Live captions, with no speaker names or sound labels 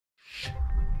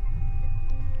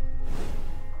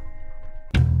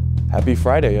Happy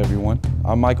Friday, everyone.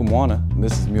 I'm Michael Moana, and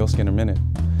this is Muleskinner Minute.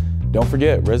 Don't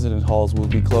forget, resident halls will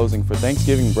be closing for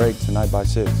Thanksgiving break tonight by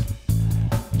 6.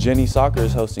 Jenny Soccer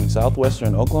is hosting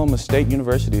Southwestern Oklahoma State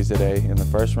University today in the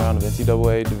first round of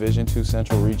NCAA Division II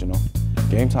Central Regional.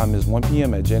 Game time is 1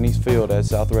 p.m. at Jenny's Field at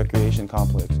South Recreation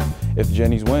Complex. If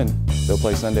Jenny's win, they'll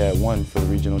play Sunday at 1 for the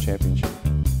regional championship.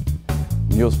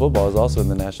 Mules football is also in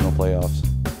the national playoffs.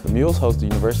 The Mules host the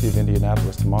University of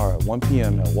Indianapolis tomorrow at 1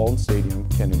 p.m. at Walton Stadium,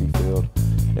 Kennedy Field,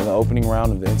 in the opening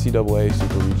round of the NCAA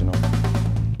Super Regional.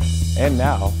 And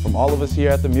now, from all of us here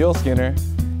at the Muleskinner,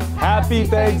 Happy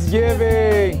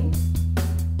Thanksgiving!